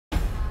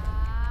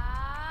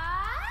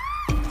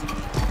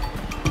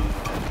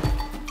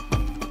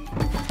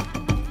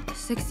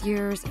6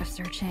 years of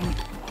searching.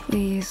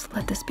 Please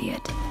let this be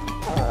it.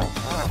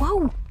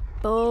 Whoa!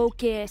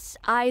 Focus.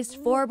 Eyes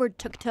forward,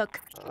 tuk-tuk.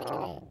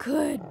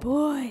 Good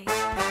boy.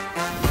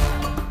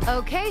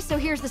 Okay, so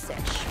here's the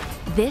sitch.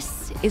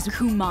 This is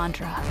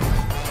Kumandra.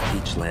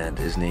 Each land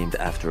is named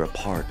after a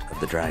part of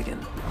the dragon.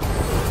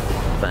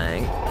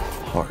 Fang,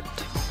 heart.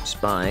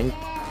 Spine,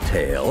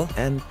 tail,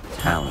 and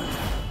talon.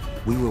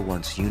 We were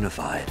once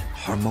unified,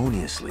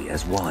 harmoniously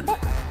as one.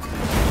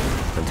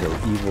 Until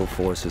evil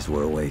forces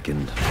were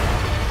awakened,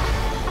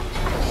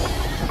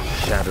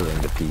 shattering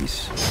the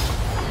peace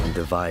and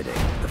dividing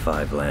the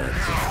 5 lands.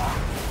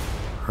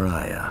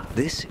 Raya,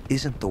 this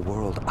isn't the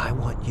world I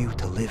want you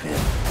to live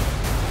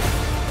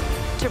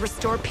in. To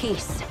restore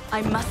peace,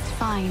 I must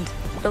find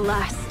the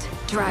last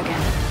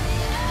dragon.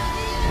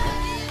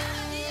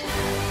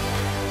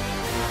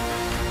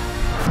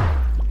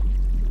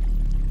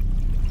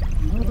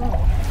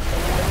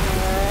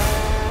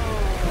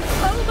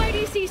 Oh,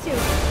 mighty Sisu!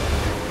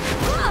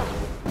 Ah!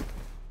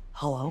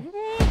 Hello?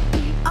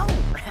 Oh!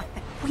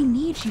 We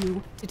need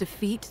you to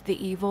defeat the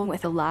evil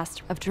with the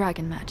last of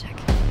dragon magic.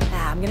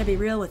 I'm gonna be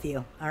real with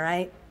you, all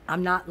right?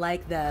 I'm not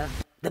like the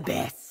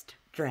best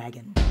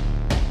dragon.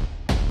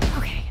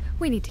 Okay,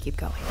 we need to keep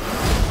going.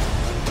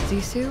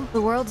 Sisu,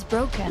 the world's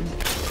broken.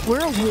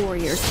 We're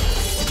warriors,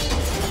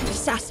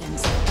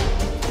 assassins,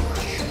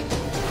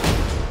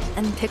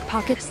 and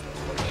pickpockets.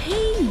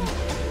 Hey!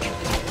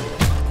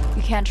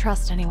 You can't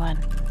trust anyone.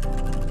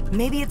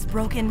 Maybe it's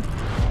broken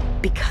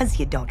because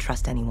you don't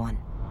trust anyone.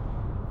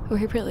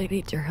 We really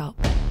need your help.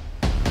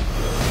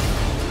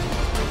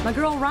 My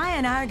girl Raya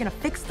and I are gonna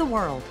fix the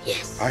world.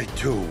 Yes! I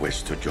too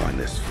wish to join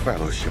this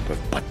fellowship of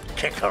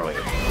butt-kickery.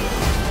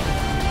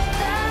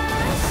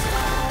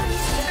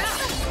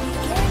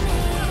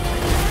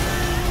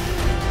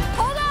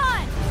 Hold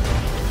on!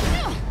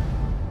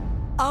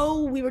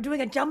 Oh, we were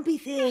doing a jumpy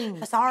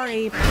thing.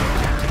 Sorry.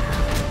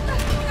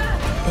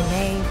 It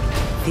may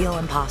feel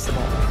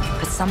impossible,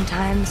 but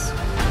sometimes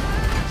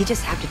you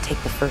just have to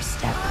take the first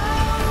step.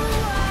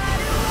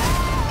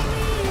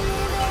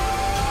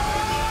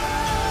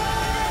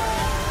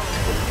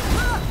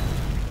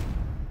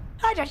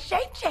 I just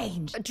shape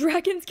change.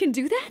 Dragons can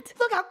do that?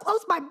 Look how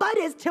close my butt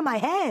is to my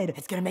head.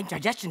 It's gonna make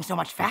digestion so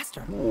much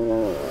faster.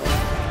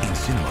 In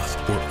cinemas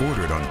or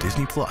ordered on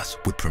Disney Plus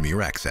with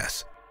Premier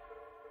Access.